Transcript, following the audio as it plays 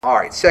All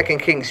right, 2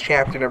 Kings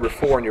chapter number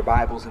 4 in your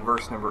Bibles and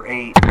verse number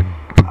 8.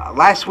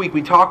 Last week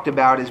we talked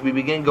about, as we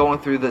begin going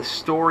through the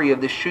story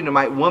of this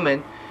Shunammite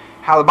woman,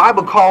 how the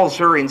Bible calls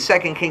her in 2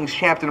 Kings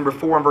chapter number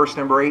 4 and verse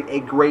number 8 a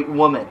great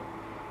woman.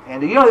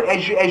 And you know,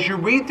 as you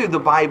read through the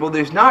Bible,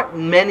 there's not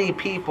many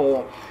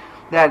people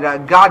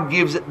that God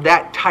gives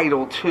that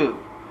title to.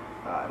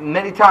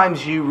 Many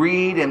times you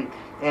read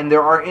and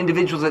there are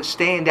individuals that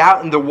stand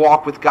out in their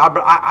walk with God,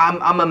 but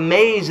I'm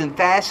amazed and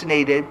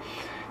fascinated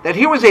that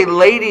here was a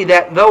lady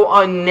that, though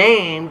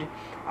unnamed,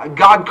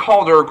 God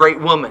called her a great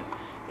woman.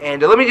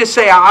 And let me just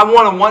say, I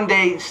want to one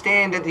day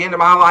stand at the end of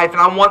my life and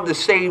I want the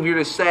Savior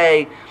to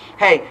say,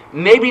 hey,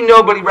 maybe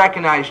nobody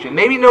recognized you.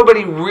 Maybe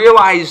nobody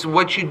realized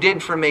what you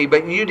did for me,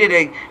 but you did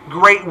a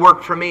great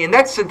work for me. And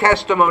that's the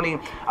testimony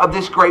of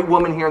this great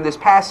woman here in this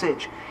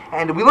passage.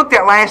 And we looked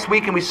at last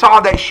week and we saw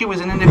that she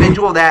was an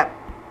individual that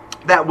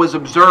was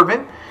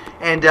observant.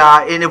 And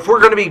if we're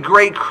going to be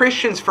great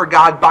Christians for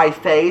God by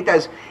faith,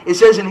 as it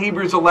says in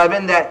Hebrews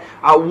 11, that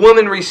a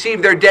woman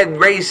received their dead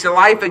raised to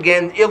life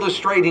again,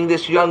 illustrating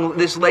this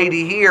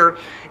lady here.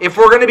 If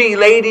we're going to be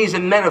ladies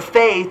and men of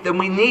faith, then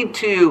we need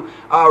to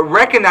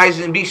recognize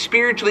and be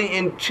spiritually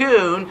in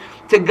tune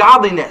to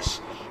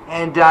godliness.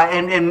 And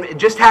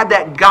just have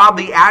that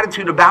godly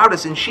attitude about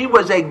us. And she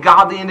was a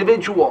godly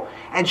individual.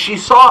 And she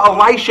saw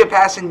Elisha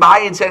passing by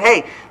and said,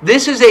 hey,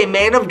 this is a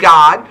man of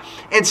God.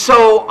 And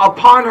so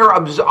upon her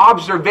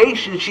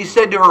observation, she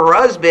said to her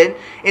husband,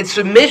 in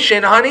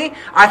submission, honey,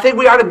 I think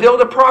we ought to build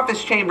a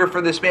prophet's chamber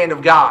for this man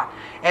of God.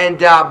 And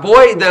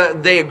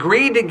they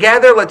agreed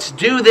together, let's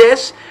do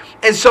this.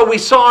 And so we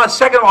saw,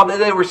 second of all, that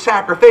they were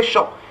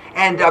sacrificial.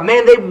 And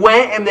they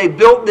went and they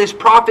built this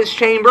prophet's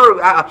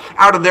chamber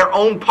out of their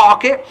own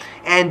pocket.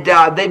 And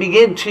they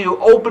began to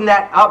open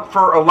that up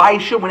for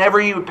Elisha. Whenever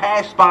he would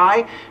pass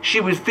by, she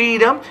would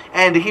feed him.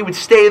 And he would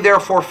stay there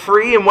for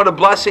free. And what a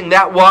blessing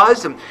that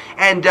was.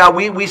 And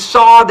we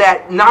saw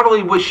that not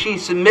only was she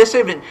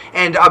submissive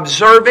and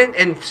observant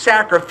and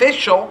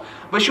sacrificial,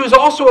 but she was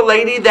also a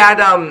lady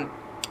that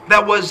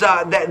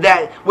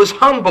was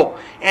humble.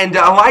 And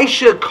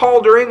Elisha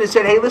called her in and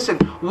said, hey, listen,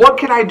 what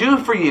can I do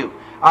for you?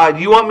 Do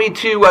you want me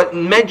to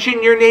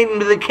mention your name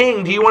to the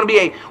king? Do you want to be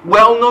a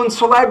well-known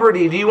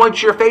celebrity? Do you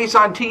want your face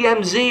on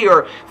TMZ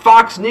or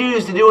Fox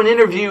News to do an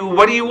interview?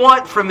 What do you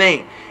want from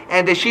me?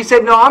 And she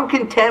said, no, I'm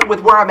content with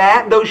where I'm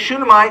at. Though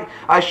Shunammite,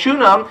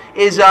 Shunam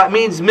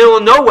means middle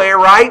of nowhere,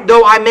 right?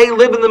 Though I may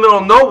live in the middle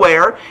of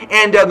nowhere,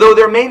 and though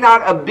there may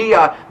not be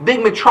a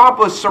big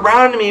metropolis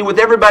surrounding me with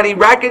everybody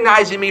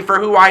recognizing me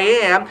for who I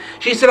am,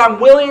 she said, I'm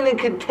willing and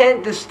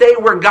content to stay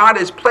where God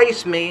has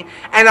placed me,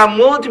 and I'm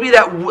willing to be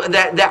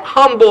that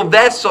humble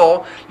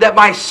vessel that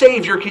my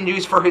Savior can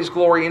use for His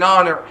glory and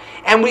honor.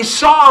 And we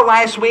saw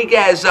last week,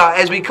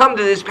 as we come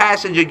to this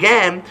passage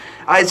again,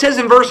 it says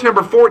in verse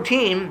number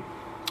 14,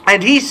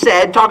 and he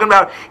said, talking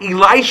about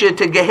Elisha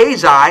to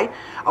Gehazi,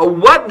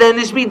 what then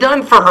is to be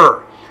done for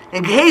her?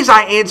 And Gehazi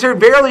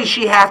answered, verily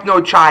she hath no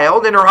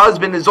child, and her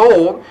husband is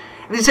old.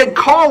 And he said,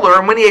 call her.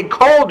 And when he had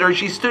called her,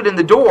 she stood in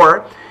the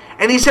door.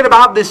 And he said,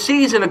 about this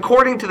season,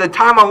 according to the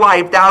time of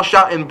life, thou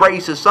shalt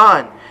embrace a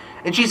son.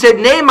 And she said,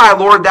 nay, my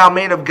lord, thou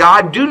man of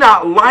God, do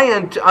not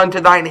lie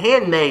unto thine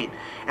handmaid.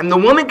 And the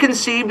woman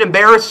conceived and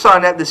bare a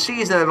son at the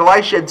season that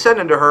Elisha had said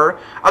unto her,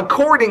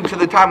 according to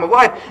the time of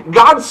life.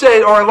 God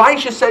said, or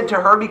Elisha said to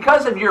her,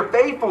 because of your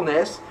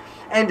faithfulness,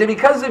 and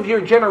because of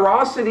your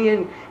generosity,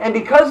 and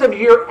because of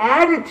your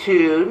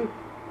attitude,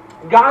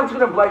 God's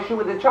going to bless you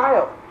with a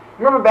child.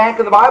 Remember back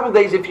in the Bible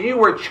days, if you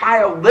were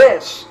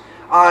childless,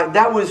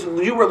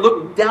 you were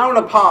looked down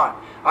upon.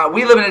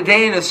 We live in a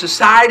day in a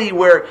society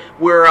where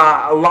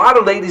a lot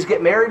of ladies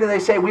get married and they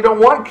say, we don't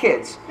want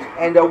kids.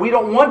 And we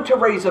don't want to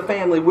raise a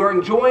family. We're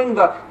enjoying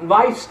the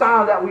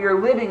lifestyle that we are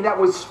living that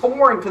was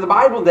foreign to the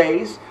Bible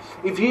days.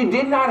 If you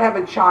did not have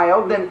a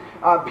child, then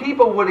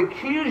people would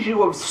accuse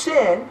you of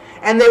sin,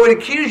 and they would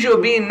accuse you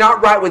of being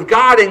not right with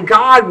God, and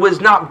God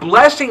was not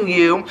blessing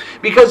you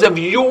because of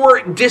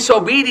your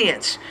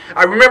disobedience.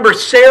 I remember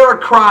Sarah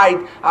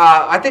cried,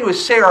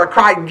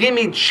 give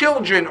me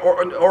children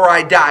or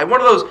I die.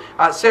 One of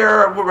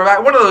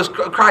those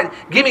cried,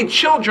 give me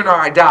children or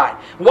I die.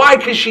 Why?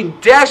 Because she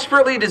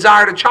desperately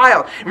desired a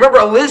child. Remember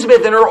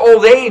Elizabeth in her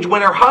old age,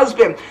 when her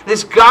husband,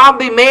 this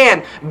godly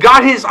man,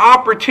 got his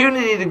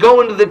opportunity to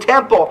go into the temple.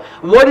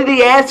 What did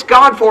he ask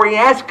God for? He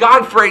asked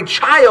God for a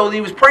child.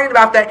 He was praying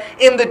about that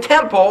in the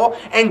temple,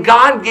 and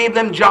God gave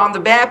them John the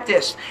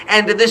Baptist.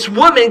 And this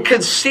woman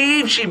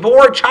conceived, she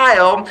bore a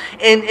child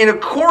in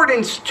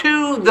accordance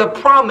to the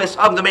promise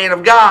of the man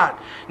of God.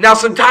 Now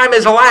some time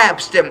has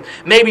elapsed, and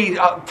maybe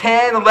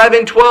 10,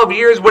 11, 12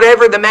 years,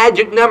 whatever the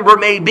magic number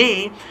may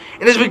be.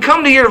 And as we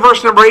come to here to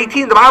verse number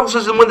 18, the Bible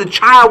says, and when the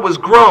child was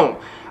grown.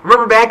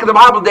 Remember back in the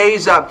Bible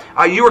days,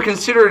 you were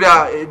considered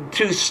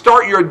to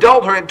start your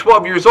adulthood at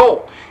 12 years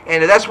old.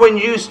 And that's when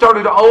you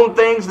started to own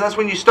things, and that's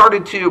when you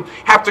started to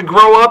have to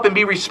grow up and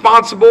be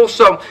responsible.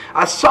 So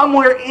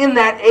somewhere in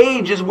that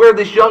age is where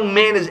this young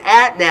man is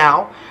at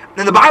now.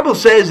 And the Bible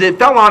says it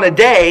fell on a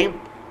day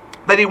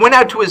that he went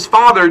out to his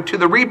father to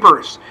the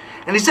reapers.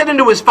 And he said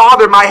unto his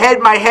father, my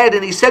head.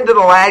 And he said to the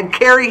lad,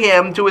 carry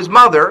him to his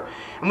mother.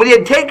 And when he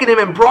had taken him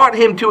and brought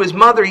him to his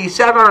mother, he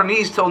sat on her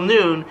knees till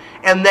noon,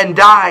 and then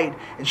died.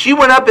 And she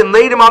went up and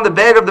laid him on the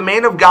bed of the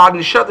man of God,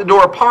 and shut the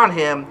door upon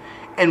him,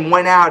 and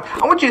went out.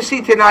 I want you to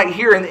see tonight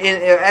here,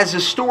 as the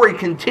story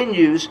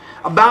continues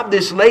about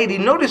this lady,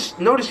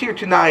 notice here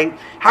tonight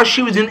how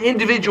she was an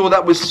individual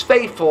that was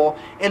faithful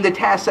in the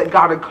task that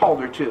God had called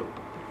her to.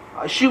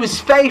 She was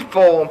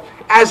faithful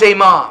as a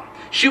mom.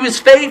 She was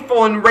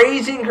faithful in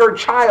raising her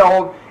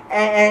child,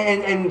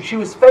 and she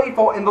was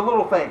faithful in the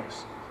little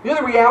things. You know,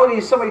 the reality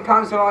is so many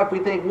times in our life we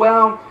think,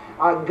 well,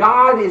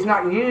 God is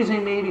not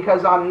using me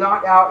because I'm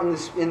not out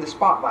in the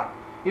spotlight.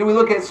 You know, we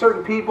look at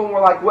certain people and we're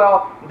like,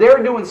 well,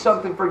 they're doing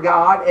something for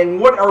God, and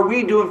what are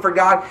we doing for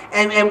God?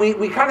 And we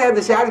kind of have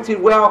this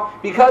attitude, well,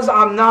 because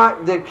I'm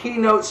not the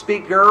keynote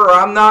speaker, or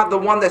I'm not the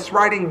one that's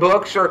writing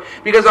books, or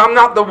because I'm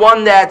not the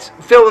one that's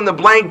fill in the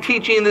blank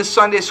teaching this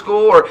Sunday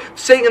school, or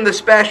singing the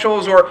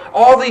specials, or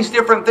all these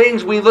different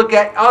things, we look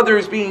at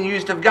others being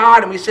used of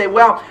God, and we say,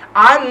 well,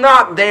 I'm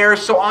not there,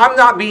 so I'm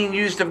not being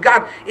used of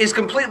God, is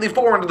completely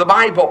foreign to the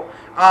Bible.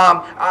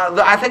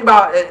 I think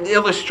about the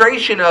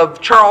illustration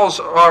of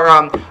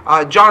John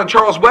and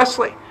Charles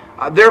Wesley.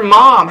 Their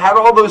mom had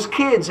all those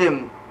kids,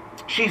 and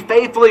she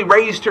faithfully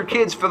raised her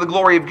kids for the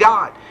glory of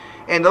God.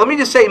 And let me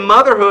just say,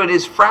 motherhood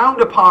is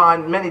frowned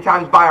upon many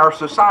times by our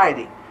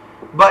society.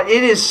 But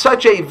it is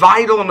such a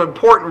vital and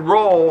important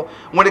role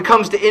when it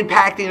comes to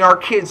impacting our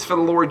kids for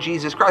the Lord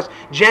Jesus Christ.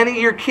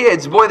 Jenny, your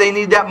kids, boy, they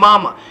need that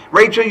mama.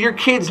 Rachel, your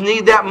kids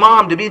need that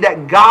mom to be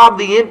that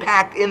godly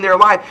impact in their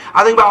life.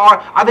 I think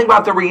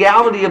about the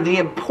reality of the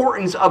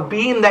importance of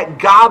being that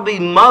godly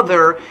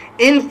mother,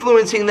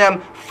 influencing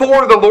them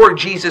for the Lord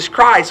Jesus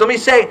Christ. Let me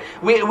say,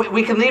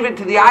 we can leave it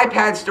to the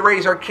iPads to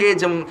raise our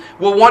kids, and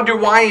we'll wonder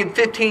why in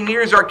 15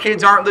 years our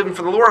kids aren't living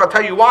for the Lord. I'll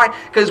tell you why.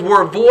 Because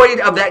we're void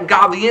of that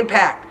godly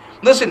impact.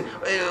 Listen,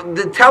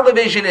 the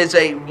television is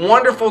a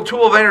wonderful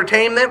tool of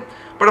entertainment,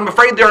 but I'm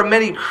afraid there are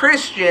many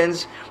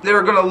Christians that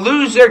are going to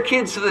lose their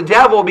kids to the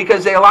devil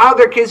because they allow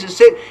their kids to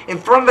sit in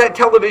front of that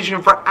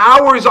television for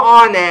hours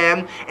on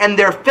end, and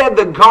they're fed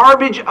the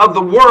garbage of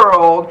the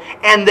world,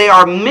 and they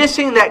are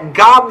missing that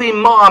godly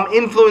mom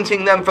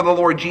influencing them for the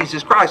Lord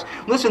Jesus Christ.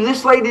 Listen,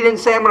 this lady didn't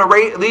say, I'm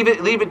going to leave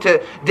it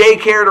to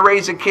daycare to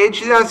raise a kid.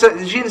 She didn't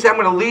say, I'm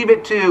going to leave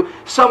it to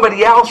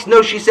somebody else.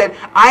 No, she said,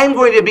 I am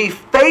going to be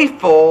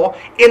faithful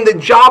in the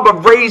job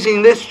of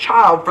raising this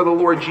child for the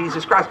Lord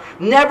Jesus Christ.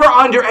 Never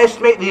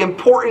underestimate the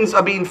importance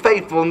of being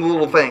faithful in the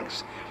little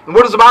things. And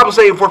what does the Bible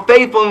say? If we're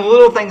faithful in the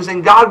little things,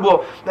 then God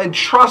will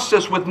entrust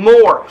us with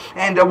more.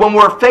 And when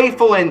we're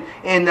faithful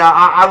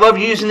I love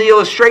using the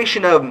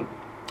illustration of,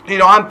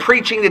 I'm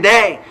preaching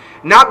today.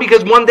 Not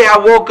because one day I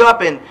woke up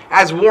and,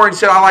 as Warren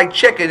said, I like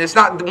chicken. It's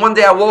not one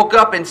day I woke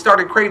up and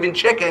started craving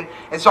chicken,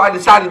 and so I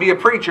decided to be a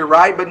preacher,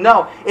 right? But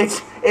no,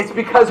 it's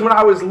because when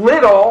I was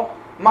little,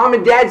 Mom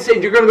and Dad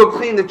said, you're going to go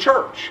clean the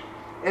church.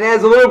 And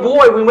as a little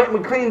boy, we went and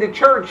we cleaned the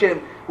church,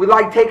 and we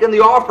liked taking the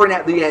offering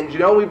at the end.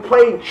 We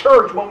played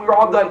church when we were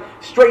all done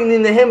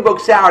straightening the hymn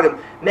books out and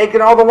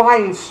making all the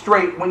lines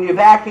straight when you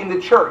vacuum the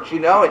church,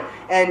 and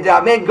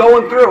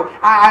going through.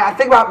 I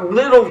think about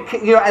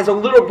as a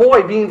little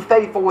boy being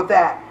faithful with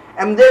that.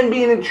 And then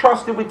being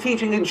entrusted with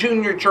teaching a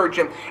junior church.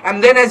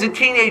 And then as a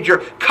teenager,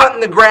 cutting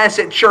the grass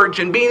at church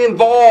and being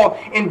involved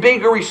in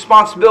bigger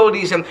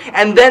responsibilities. And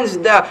then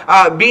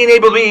being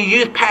able to be a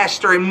youth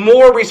pastor and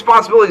more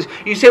responsibilities.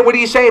 You say, what are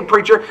you saying,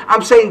 preacher?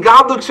 I'm saying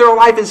God looks at our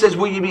life and says,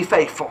 will you be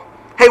faithful?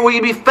 Hey, will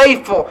you be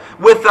faithful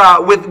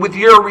with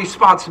your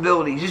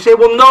responsibilities? You say,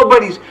 well,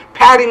 nobody's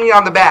patting me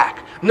on the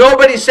back.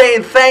 Nobody's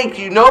saying thank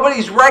you.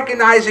 Nobody's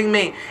recognizing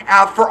me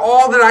for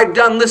all that I've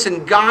done.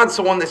 Listen, God's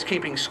the one that's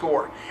keeping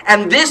score.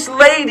 And this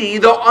lady,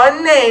 though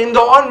unnamed,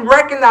 though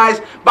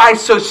unrecognized by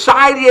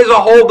society as a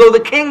whole, though the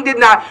king did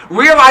not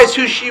realize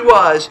who she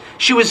was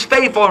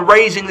faithful in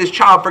raising this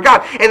child for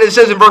God. And it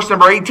says in verse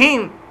number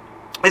 18,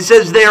 it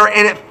says there,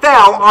 and it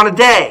fell on a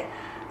day.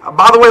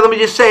 By the way, let me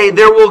just say,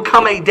 there will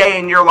come a day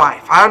in your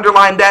life. I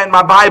underlined that in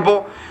my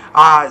Bible.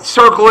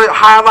 Circle it,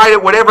 highlight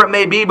it, whatever it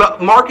may be,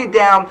 but mark it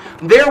down.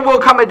 There will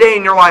come a day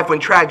in your life when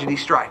tragedy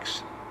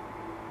strikes.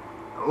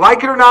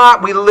 Like it or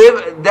not, we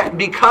live that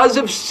because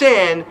of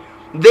sin.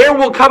 There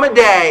will come a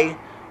day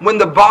when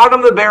the bottom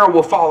of the barrel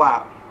will fall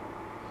out,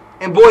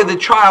 and boy, the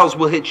trials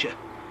will hit you,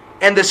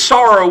 and the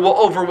sorrow will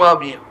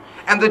overwhelm you,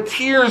 and the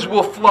tears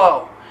will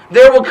flow.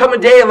 There will come a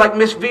day like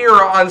Miss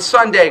Vera on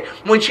Sunday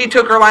when she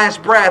took her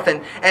last breath,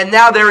 and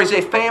now there is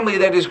a family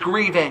that is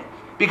grieving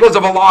because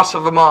of a loss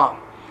of a mom.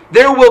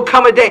 There will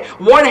come a day.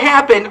 What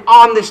happened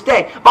on this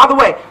day? By the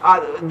way,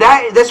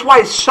 that's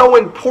why it's so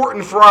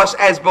important for us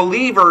as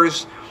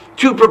believers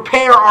to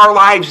prepare our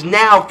lives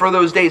now for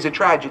those days of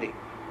tragedy,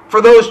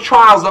 for those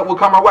trials that will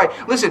come our way.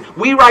 Listen,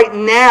 we right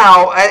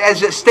now,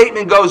 as the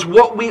statement goes,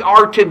 what we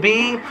are to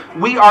be,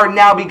 we are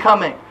now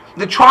becoming.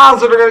 The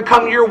trials that are going to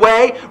come your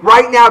way,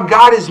 right now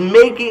God is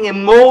making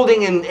and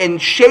molding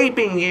and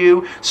shaping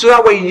you so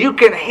that way you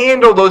can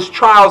handle those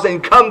trials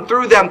and come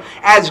through them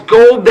as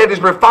gold that is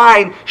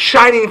refined,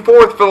 shining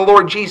forth for the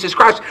Lord Jesus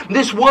Christ.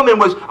 This woman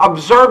was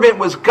observant,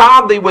 was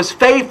godly, was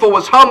faithful,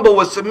 was humble,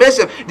 was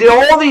submissive, did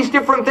all these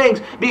different things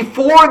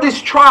before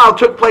this trial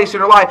took place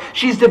in her life.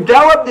 She's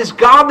developed this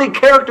godly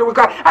character with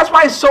God. That's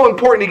why it's so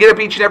important to get up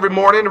each and every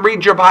morning and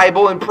read your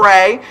Bible and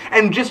pray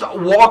and just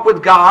walk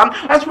with God.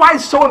 That's why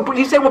it's so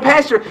important. You say, well,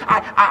 Pastor,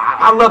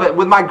 I love it.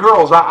 With my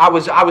girls, I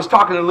was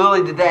talking to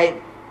Lily today,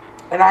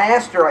 and I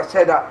asked her, I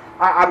said,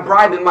 I'm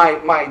bribing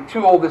my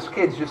two oldest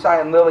kids,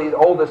 Josiah and Lily, the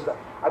oldest.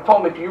 I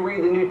told them, if you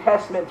read the New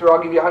Testament through,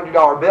 I'll give you a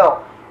 $100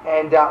 bill.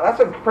 And that's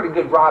a pretty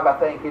good bribe, I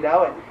think, you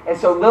know. And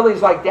so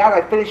Lily's like, Dad,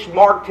 I finished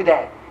Mark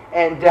today.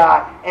 And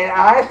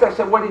I asked her, I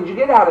said, what did you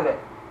get out of it?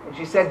 And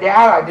she said,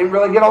 Dad, I didn't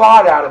really get a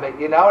lot out of it,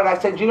 you know. And I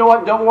said, you know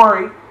what, don't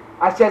worry.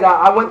 I said,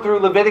 I went through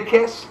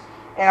Leviticus,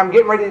 and I'm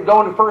getting ready to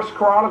go into 1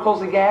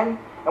 Chronicles again.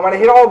 And when I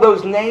hit all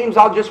those names,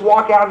 I'll just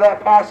walk out of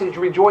that passage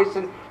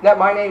rejoicing that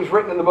my name's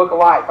written in the book of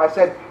life. I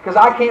said, because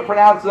I can't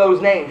pronounce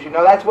those names. You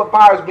know, that's what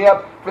fires me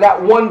up for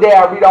that one day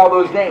I read all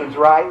those names,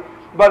 right?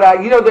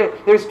 But, you know,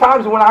 there's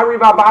times when I read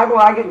my Bible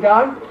and I get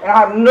done, and I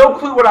have no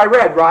clue what I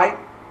read, right?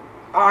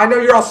 I know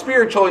you're all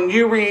spiritual, and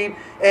you read,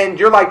 and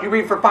you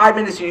read for 5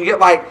 minutes, and you get,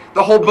 like,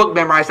 the whole book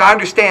memorized. I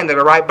understand that,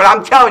 all right? But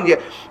I'm telling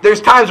you, there's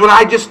times when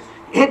I just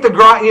hit the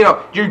grind, you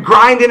know, you're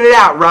grinding it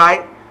out,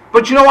 right?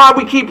 But you know why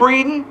we keep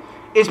reading?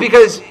 It's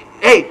because,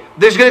 hey,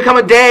 there's going to come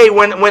a day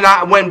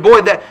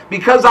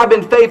because I've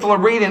been faithful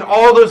in reading,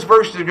 all those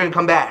verses are going to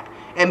come back.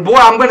 And boy,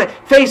 I'm going to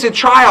face a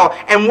trial,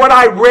 and what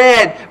I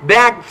read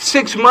back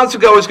 6 months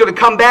ago is going to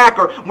come back,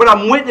 or when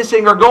I'm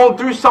witnessing or going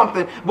through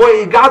something,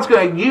 boy, God's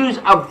going to use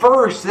a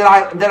verse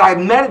that I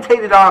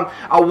meditated on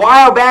a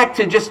while back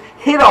to just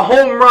hit a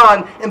home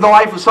run in the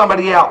life of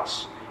somebody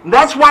else. And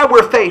that's why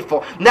we're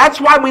faithful. And that's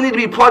why we need to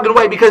be plugging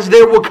away, because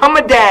there will come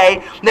a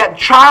day that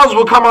trials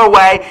will come our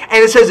way,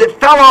 and it says it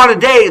fell on a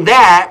day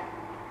that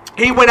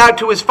he went out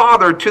to his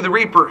father, to the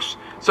reapers.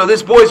 So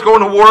this boy's going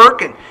to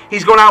work, and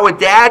he's going out with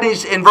dad.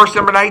 He's in verse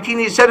number 19.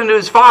 He said unto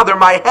his father,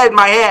 my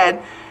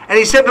head. And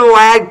he said to the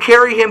lad,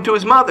 carry him to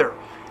his mother.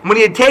 And when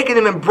he had taken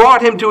him and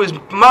brought him to his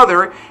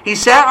mother, he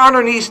sat on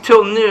her knees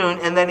till noon,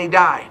 and then he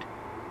died.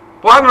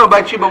 Well, I don't know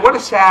about you, but what a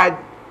sad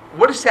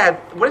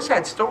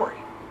story.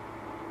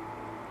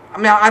 I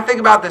mean, I think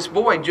about this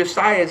boy.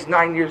 Josiah is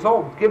 9 years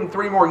old. Give him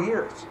 3 more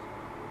years.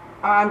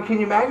 Can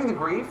you imagine the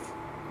grief?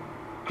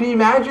 Can you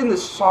imagine the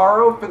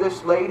sorrow for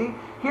this lady?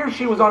 Here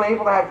she was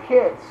unable to have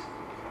kids,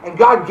 and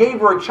God gave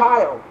her a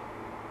child.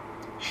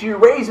 She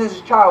raises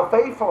the child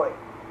faithfully.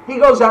 He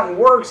goes out and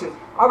works, and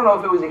I don't know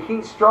if it was a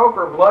heat stroke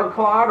or a blood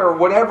clot or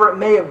whatever it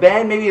may have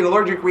been, maybe an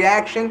allergic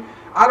reaction.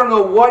 I don't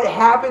know what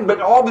happened,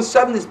 but all of a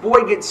sudden this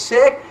boy gets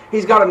sick.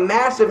 He's got a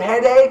massive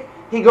headache.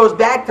 He goes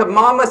back to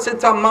Mama,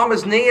 sits on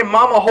Mama's knee, and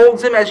Mama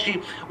holds him as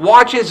she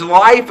watches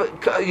life,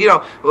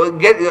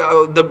 get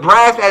the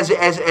breath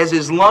as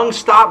his lungs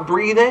stop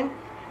breathing.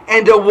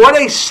 And what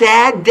a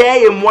sad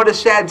day and what a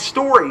sad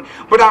story.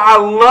 But I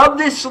love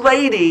this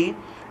lady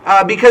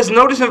because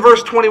notice in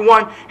verse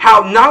 21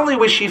 how not only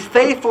was she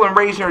faithful in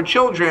raising her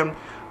children,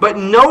 but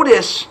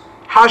notice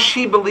how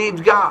she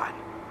believed God.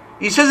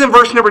 He says in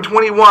verse number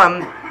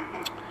 21,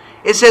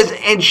 it says,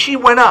 and she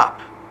went up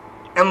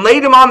and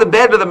laid him on the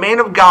bed of the man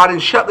of God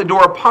and shut the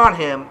door upon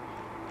him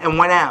and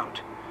went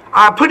out.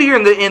 I put here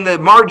in the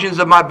margins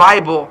of my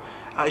Bible,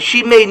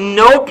 she made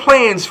no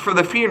plans for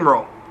the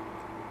funeral,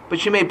 but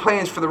she made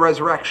plans for the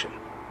resurrection.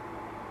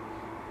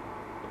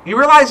 You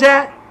realize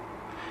that?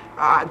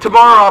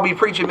 Tomorrow I'll be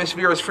preaching Miss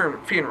Vera's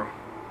funeral.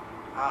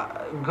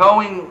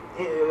 Going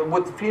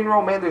with the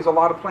funeral, man, there's a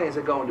lot of plans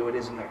that go into it,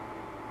 isn't there?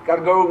 Got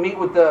to go meet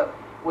with the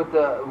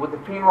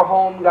funeral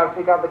home. Got to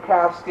pick out the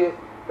casket.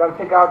 Got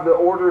to pick out the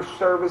order of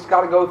service.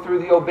 Got to go through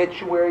the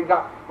obituary.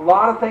 Got a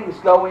lot of things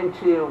go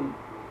into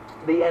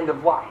the end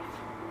of life.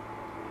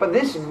 But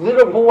this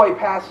little boy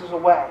passes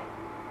away.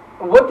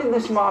 And what did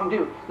this mom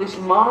do? This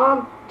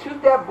mom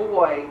took that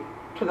boy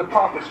to the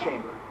prophet's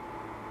chamber.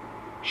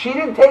 She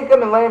didn't take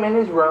him and lay him in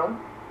his room.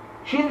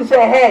 She didn't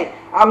say, hey,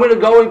 I'm going to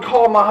go and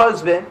call my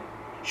husband.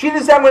 She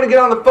didn't say, I'm going to get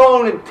on the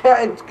phone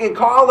and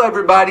call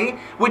everybody,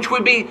 which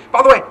would be,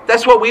 by the way,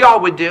 that's what we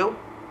all would do.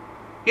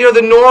 You know,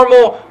 the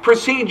normal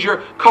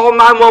procedure, call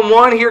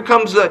 911, here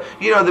comes the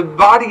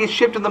body gets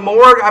shipped to the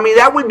morgue. I mean,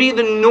 that would be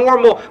the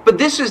normal, but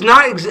this is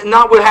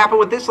not what happened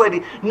with this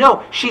lady.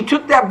 No, she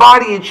took that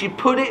body and she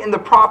put it in the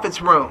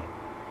prophet's room.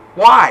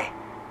 Why?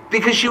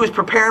 Because she was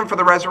preparing for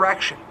the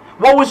resurrection.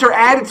 What was her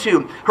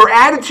attitude? Her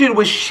attitude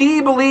was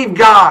she believed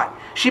God.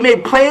 She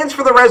made plans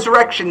for the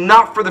resurrection,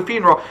 not for the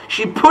funeral.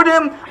 She put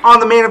him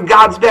on the man of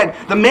God's bed.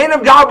 The man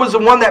of God was the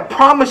one that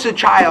promised a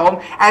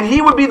child, and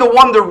he would be the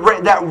one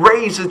that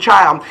raised the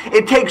child.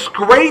 It takes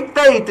great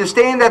faith to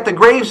stand at the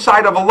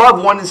graveside of a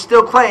loved one and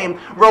still claim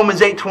Romans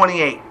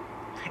 8:28.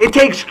 It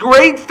takes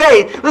great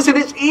faith. Listen,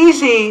 it's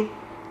easy.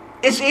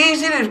 It's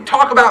easy to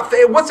talk about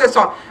faith. What's that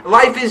song?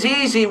 Life is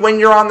easy when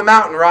you're on the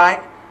mountain,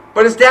 right?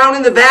 But it's down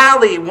in the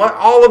valley,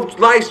 all of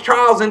life's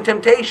trials and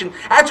temptation.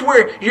 That's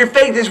where your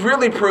faith is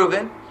really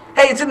proven.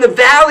 Hey, it's in the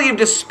valley of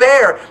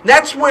despair.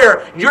 That's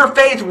where your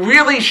faith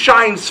really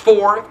shines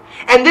forth.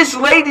 And this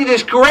lady,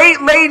 this great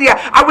lady,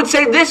 I would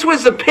say this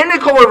was the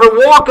pinnacle of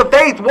her walk of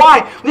faith.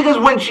 Why? Because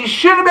when she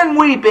should have been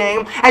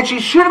weeping, and she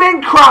should have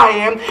been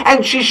crying,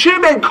 and she should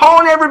have been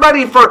calling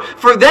everybody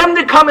for them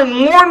to come and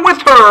mourn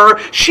with her,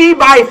 she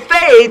by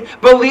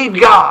faith believed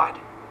God.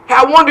 Hey,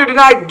 I wonder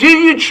tonight, do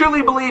you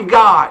truly believe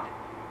God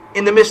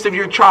in the midst of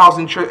your trials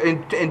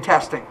and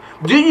testing?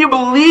 Do you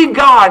believe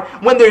God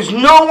when there's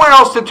nowhere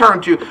else to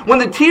turn to? When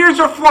the tears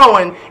are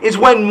flowing is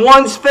when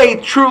one's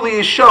faith truly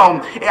is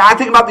shown. I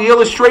think about the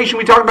illustration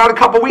we talked about a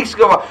couple weeks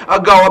ago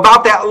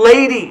about that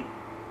lady,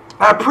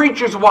 a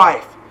preacher's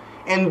wife.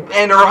 And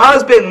her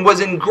husband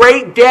was in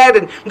great debt,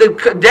 and they're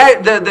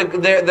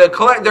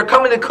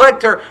coming to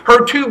collect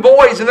her two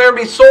boys, and they're going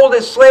to be sold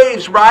as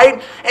slaves,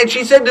 right? And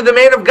she said to the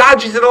man of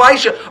God, she said,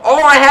 Elisha,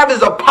 all I have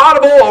is a pot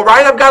of oil,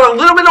 right? I've got a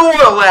little bit of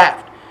oil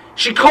left.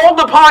 She called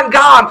upon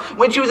God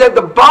when she was at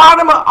the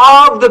bottom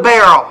of the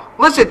barrel.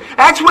 Listen,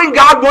 that's when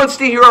God wants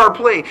to hear our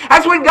plea.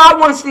 That's when God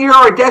wants to hear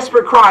our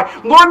desperate cry.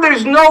 Lord,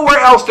 there's nowhere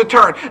else to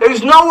turn.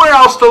 There's nowhere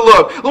else to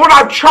look. Lord,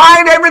 I've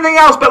tried everything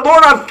else, but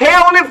Lord, I'm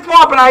failing and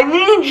flopping. I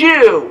need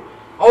you.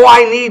 Oh,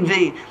 I need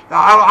thee.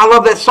 I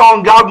love that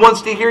song, God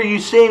wants to hear you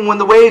sing when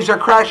the waves are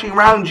crashing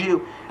around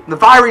you. The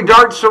fiery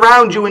darts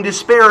surround you and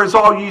despair is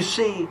all you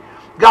see.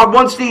 God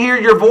wants to hear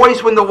your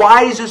voice when the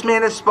wisest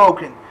man has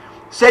spoken.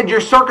 Said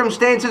your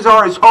circumstances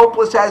are as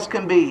hopeless as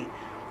can be.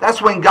 That's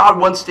when God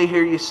wants to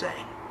hear you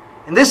sing.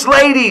 And this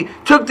lady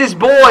took this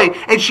boy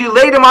and she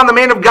laid him on the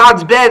man of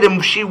God's bed,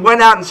 and she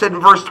went out and said in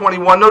verse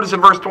 21, notice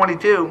in verse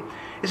 22,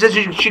 it says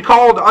she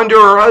called unto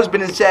her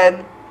husband and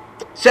said,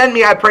 send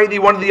me, I pray thee,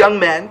 one of the young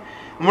men,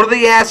 and one of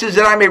the asses,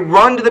 that I may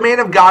run to the man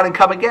of God and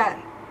come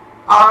again.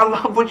 I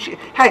love what she,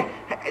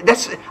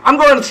 I'm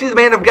going to see the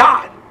man of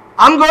God.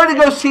 I'm going to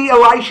go see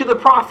Elisha the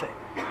prophet.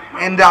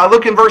 And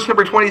look in verse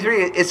number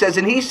 23. It says,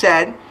 and he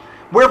said,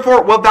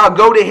 wherefore wilt thou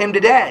go to him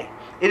today?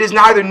 It is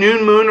neither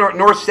noon, moon,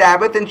 nor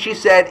Sabbath. And she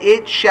said,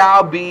 it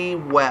shall be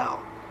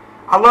well.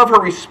 I love her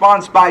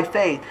response by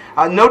faith.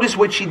 Notice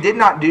what she did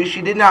not do.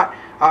 She did not,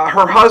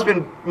 her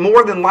husband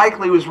more than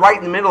likely was right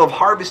in the middle of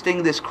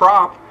harvesting this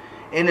crop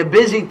in a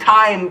busy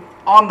time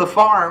on the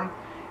farm.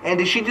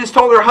 And she just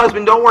told her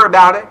husband, don't worry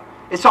about it.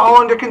 It's all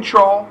under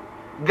control.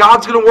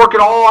 God's going to work it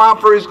all out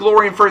for His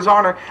glory and for His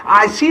honor.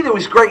 I see there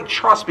was great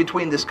trust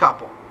between this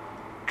couple.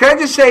 Can I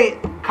just say,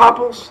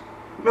 couples,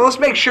 let's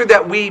make sure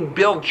that we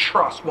build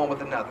trust one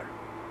with another.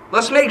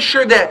 Let's make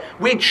sure that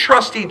we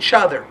trust each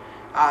other.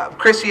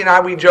 Chrissy and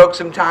I, we joke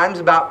sometimes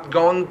about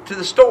going to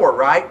the store,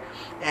 right?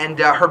 And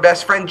her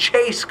best friend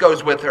Chase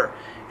goes with her.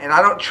 And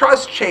I don't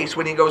trust Chase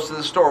when he goes to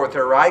the store with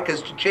her, right?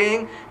 Because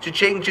cha-ching,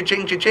 cha-ching,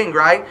 cha-ching, cha-ching,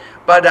 right?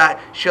 But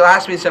she'll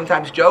ask me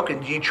sometimes joking,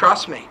 do you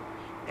trust me?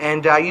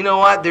 And you know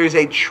what? There's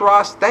a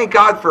trust. Thank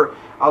God for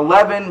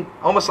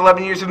almost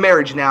 11 years of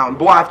marriage now. And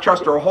boy, I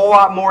trust her a whole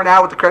lot more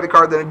now with the credit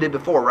card than I did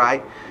before,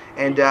 right?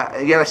 And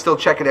yet I still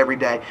check it every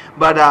day.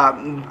 But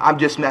I'm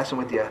just messing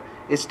with you.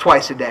 It's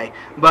twice a day.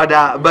 But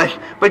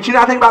you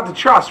know, think about the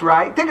trust,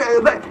 right?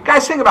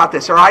 Guys, think about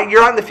this, all right?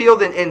 You're out in the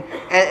field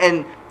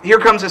and here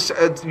comes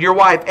your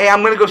wife. Hey,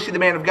 I'm going to go see the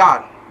man of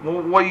God.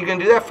 Well, what are you going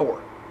to do that for?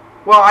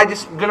 Well, I'm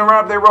just going to run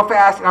up there real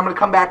fast and I'm going to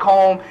come back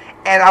home.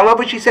 And I love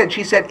what she said.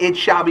 She said, it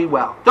shall be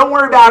well. Don't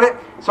worry about it.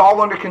 It's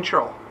all under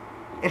control.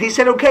 And he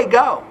said, okay,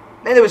 go.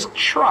 And there was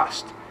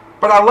trust.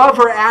 But I love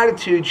her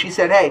attitude. She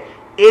said, hey,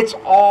 it's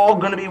all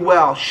going to be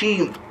well.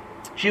 She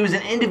was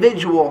an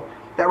individual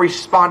that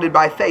responded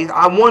by faith.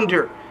 I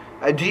wonder,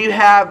 do you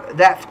have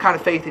that kind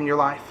of faith in your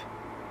life?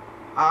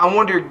 I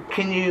wonder,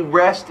 can you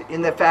rest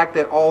in the fact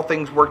that all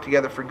things work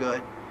together for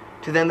good?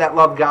 To them that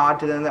love God,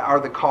 to them that are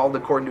the called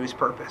according to His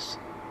purpose.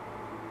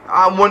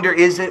 I wonder,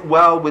 is it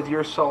well with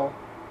your soul?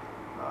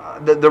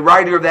 The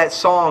writer of that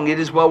song, It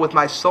Is Well With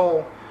My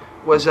Soul,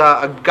 was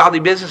a godly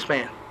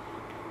businessman.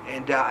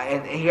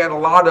 And he had a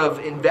lot of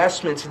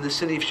investments in the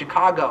city of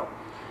Chicago.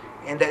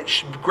 And that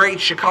great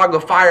Chicago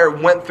fire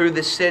went through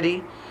the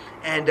city.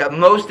 And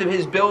most of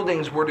his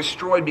buildings were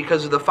destroyed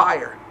because of the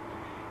fire.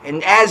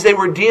 And as they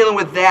were dealing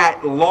with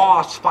that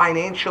loss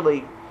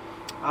financially,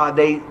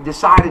 they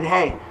decided,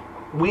 hey,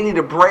 we need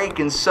a break.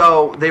 And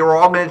so they were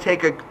all going to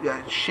take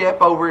a ship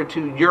over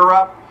to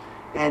Europe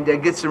and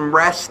get some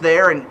rest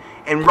there.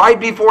 And right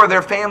before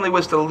their family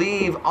was to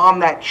leave on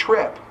that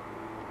trip,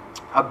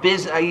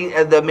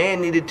 the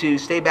man needed to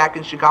stay back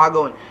in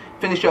Chicago and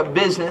finish up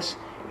business.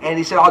 And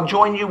he said, I'll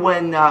join you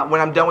when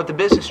I'm done with the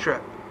business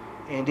trip.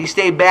 And he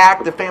stayed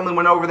back. The family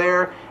went over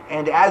there.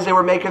 And as they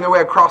were making their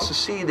way across the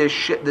sea, the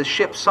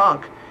ship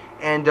sunk.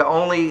 And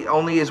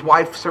only his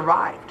wife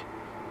survived.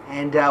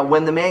 And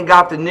when the man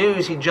got the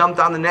news, he jumped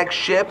on the next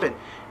ship and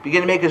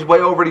began to make his way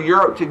over to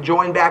Europe to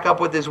join back up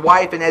with his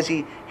wife. And as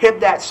he hit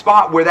that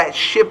spot where that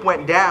ship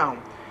went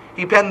down,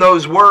 he penned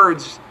those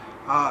words,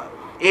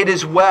 it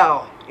is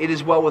well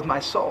with my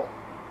soul.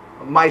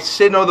 my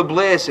sin o' the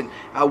bliss, and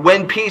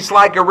when peace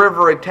like a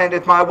river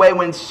attendeth my way,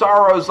 when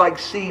sorrows like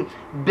sea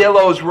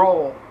billows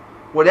roll.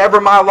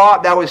 Whatever my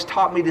lot, thou hast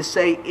taught me to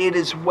say, it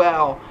is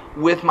well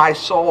with my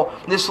soul.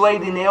 This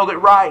lady nailed it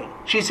right.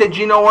 She said,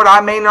 you know what, I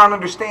may not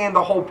understand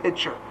the whole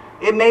picture.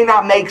 It may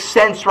not make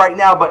sense right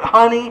now, but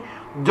honey,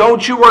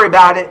 don't you worry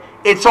about it.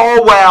 It's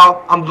all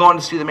well. I'm going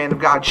to see the man of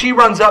God. She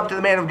runs up to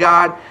the man of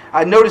God.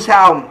 Notice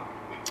how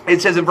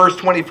it says in verse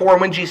 24,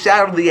 when she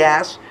saddled the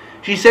ass,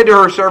 she said to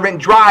her servant,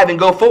 drive and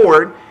go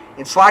forward,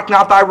 and slack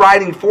not thy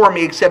riding for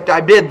me, except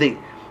I bid thee.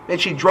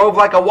 And she drove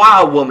like a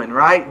wild woman,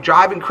 right?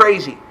 Driving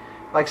crazy.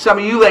 Like some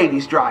of you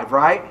ladies drive,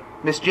 right?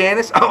 Miss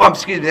Janice? Oh,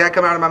 excuse me, that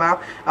come out of my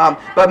mouth?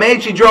 But man,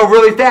 she drove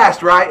really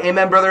fast, right?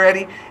 Amen, Brother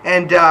Eddie?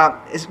 And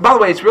by the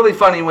way, it's really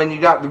funny when you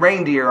got the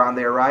reindeer on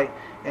there, right?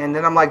 And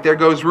then I'm like, there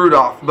goes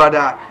Rudolph.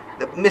 But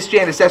Miss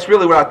Janice, that's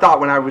really what I thought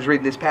when I was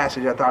reading this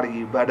passage. I thought of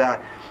you.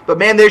 But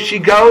man, there she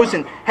goes.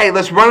 And hey,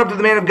 let's run up to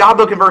the man of God.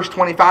 Look in verse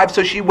 25.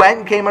 So she went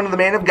and came unto the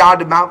man of God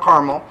to Mount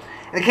Carmel.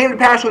 And it came to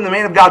pass when the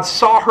man of God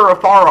saw her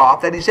afar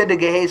off, that he said to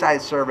Gehazi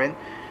his servant,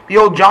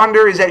 behold,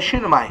 yonder is that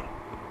Shunammite.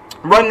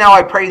 Run now,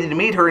 I pray thee, to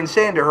meet her, and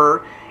say unto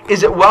her,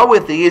 is it well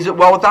with thee? Is it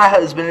well with thy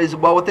husband? Is it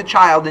well with the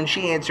child? And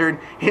she answered,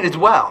 it is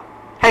well.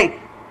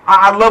 Hey,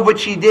 I love what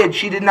she did.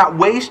 She did not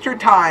waste her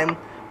time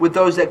with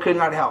those that could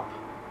not help.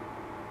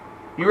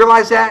 You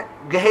realize that?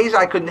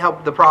 Gehazi couldn't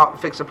help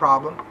fix the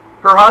problem.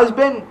 Her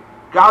husband,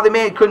 godly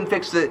man,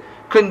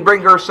 couldn't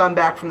bring her son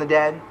back from the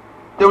dead.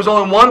 There was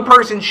only one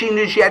person she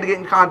knew she had to get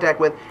in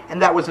contact with,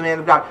 and that was the man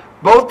of God.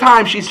 Both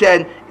times she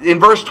said, in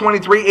verse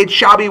 23, it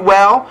shall be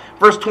well.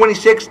 Verse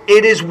 26,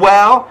 it is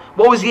well.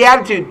 What was the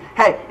attitude?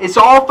 Hey, it's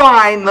all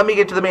fine. Let me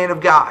get to the man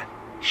of God.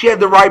 She had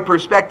the right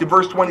perspective.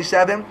 Verse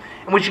 27,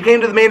 and when she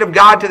came to the man of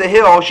God to the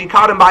hill, she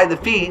caught him by the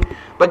feet.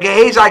 But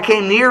Gehazi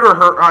came near to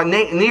her,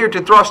 near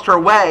to thrust her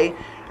away.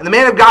 And the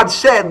man of God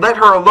said, let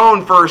her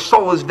alone, for her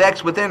soul is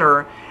vexed within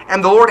her.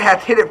 And the Lord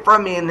hath hid it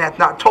from me, and hath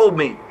not told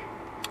me.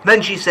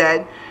 Then she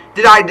said,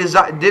 Did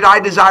I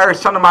desire a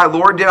son of my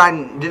Lord? Did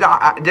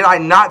I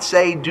not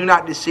say, do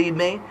not deceive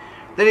me?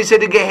 Then he said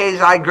to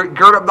Gehazi,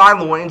 gird up thy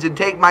loins, and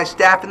take my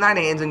staff in thine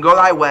hands, and go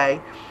thy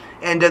way.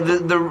 And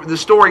the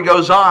story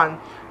goes on,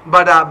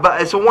 but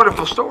it's a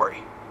wonderful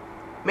story.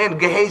 Man,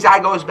 Gehazi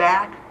goes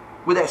back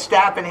with that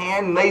staff in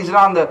hand, and lays it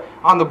on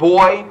the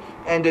boy,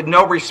 and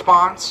no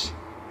response.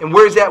 And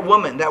where's that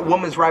woman? That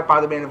woman's right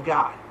by the man of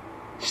God,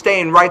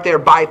 staying right there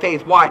by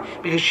faith. Why?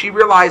 Because she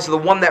realized the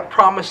one that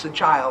promised the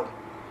child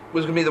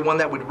was going to be the one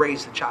that would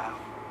raise the child.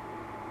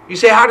 You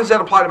say, how does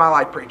that apply to my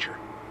life, preacher?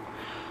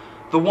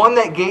 The one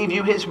that gave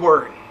you his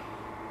word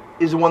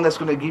is the one that's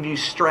going to give you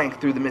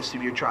strength through the midst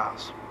of your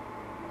trials.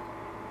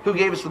 Who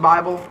gave us the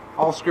Bible?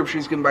 All scripture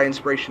is given by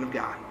inspiration of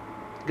God.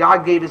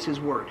 God gave us his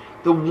word.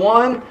 The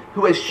one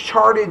who has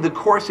charted the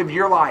course of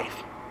your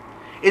life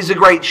is the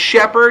great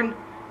shepherd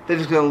that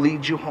is going to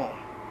lead you home.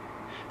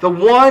 The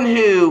one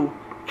who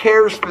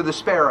cares for the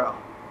sparrow.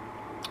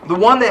 The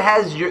one that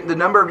has the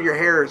number of your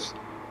hairs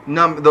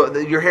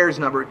your hairs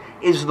numbered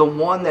is the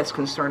one that's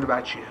concerned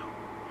about you.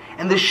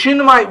 And the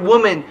Shunammite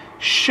woman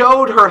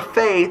showed her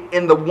faith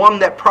in the one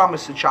that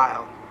promised the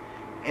child.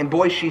 And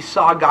boy, she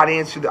saw God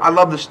answer. I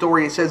love the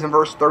story. It says in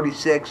verse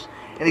 36,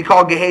 and he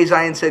called Gehazi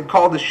and said,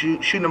 call the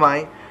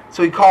Shunammite.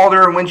 So he called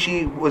her, and when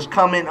she was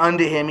coming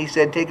unto him, he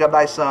said, take up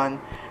thy son.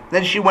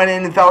 Then she went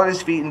in and fell at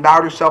his feet and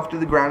bowed herself to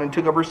the ground and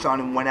took up her son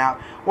and went out.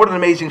 What an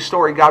amazing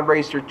story. God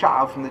raised her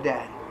child from the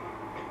dead.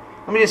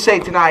 Let me just say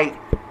tonight,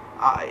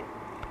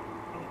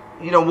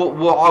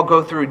 we'll all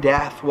go through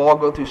death. We'll all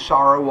go through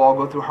sorrow. We'll all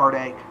go through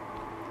heartache.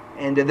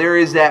 And there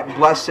is that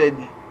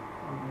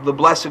the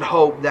blessed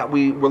hope that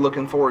we're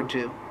looking forward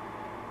to.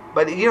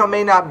 But, it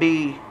may not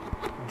be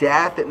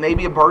death. It may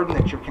be a burden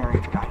that you're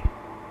carrying tonight.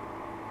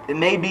 It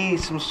may be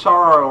some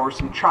sorrow or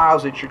some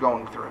trials that you're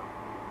going through.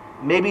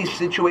 It may be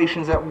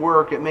situations at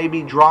work. It may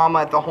be drama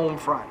at the home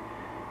front.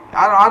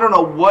 I don't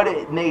know what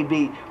it may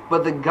be.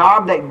 But the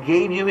God that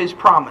gave you his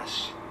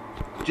promise,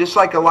 just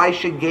like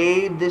Elisha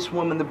gave this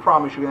woman the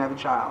promise you're going to have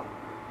a child,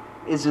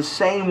 is the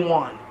same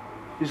one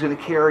who's going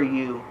to carry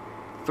you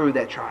through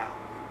that trial.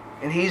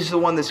 And he's the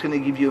one that's going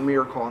to give you a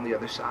miracle on the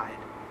other side.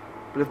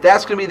 But if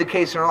that's going to be the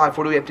case in our life,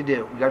 what do we have to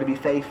do? We've got to be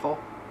faithful.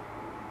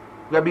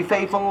 We've got to be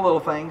faithful in the little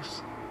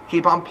things.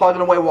 Keep on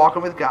plugging away,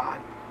 walking with God.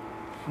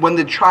 When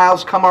the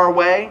trials come our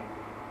way,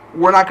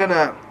 we're not going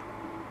to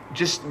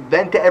just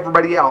vent to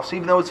everybody else,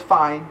 even though it's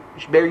fine.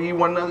 You should bear you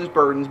one another's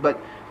burdens, but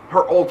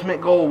her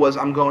ultimate goal was,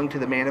 I'm going to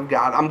the man of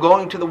God. I'm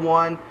going to the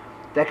one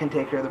that can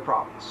take care of the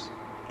problems.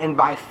 And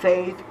by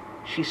faith,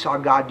 she saw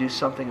God do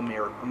something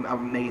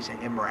amazing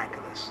and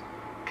miraculous.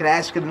 Can I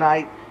ask you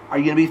tonight, are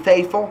you going to be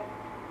faithful?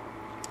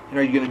 And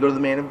are you going to go to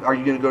the are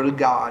you going to go to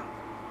God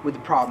with the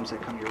problems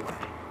that come your way?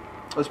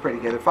 Let's pray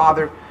together.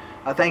 Father,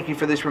 thank you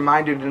for this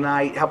reminder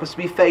tonight. Help us to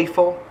be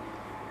faithful.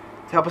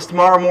 Help us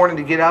tomorrow morning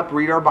to get up,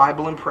 read our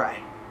Bible, and pray.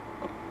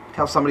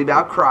 Tell somebody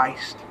about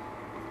Christ.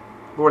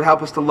 Lord,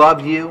 help us to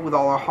love you with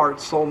all our heart,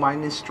 soul,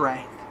 mind, and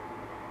strength.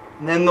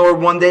 And then,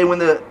 Lord, one day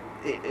when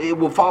it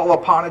will fall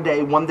upon a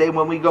day, one day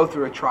when we go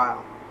through a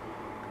trial,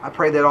 I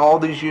pray that all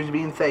these years of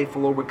being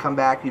faithful, Lord, would come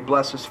back. You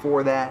bless us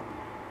for that.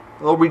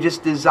 Lord, we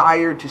just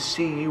desire to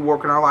see you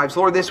work in our lives.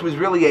 Lord, this was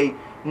really a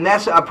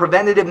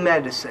preventative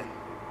medicine.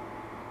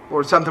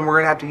 Lord, something we're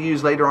going to have to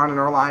use later on in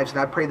our lives. And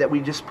I pray that we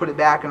just put it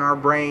back in our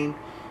brain,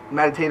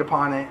 meditate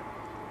upon it.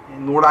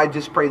 And Lord, I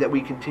just pray that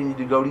we continue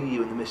to go to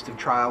you in the midst of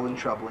trial and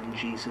trouble. In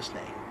Jesus'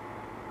 name,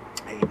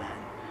 amen.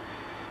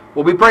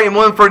 We'll be praying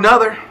one for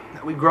another,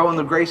 that we grow in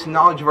the grace and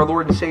knowledge of our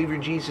Lord and Savior,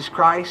 Jesus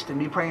Christ. And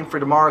be praying for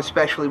tomorrow,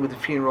 especially with the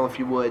funeral, if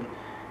you would.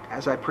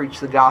 As I preach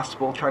the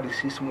gospel, try to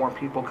see some more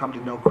people come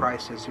to know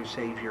Christ as their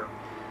Savior.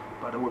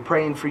 But we're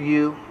praying for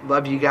you.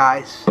 Love you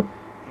guys.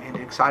 And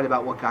excited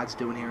about what God's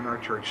doing here in our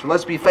church. So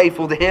let's be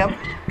faithful to Him.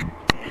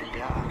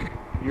 And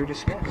you're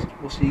dismissed.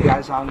 We'll see you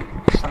guys on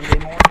Sunday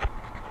morning.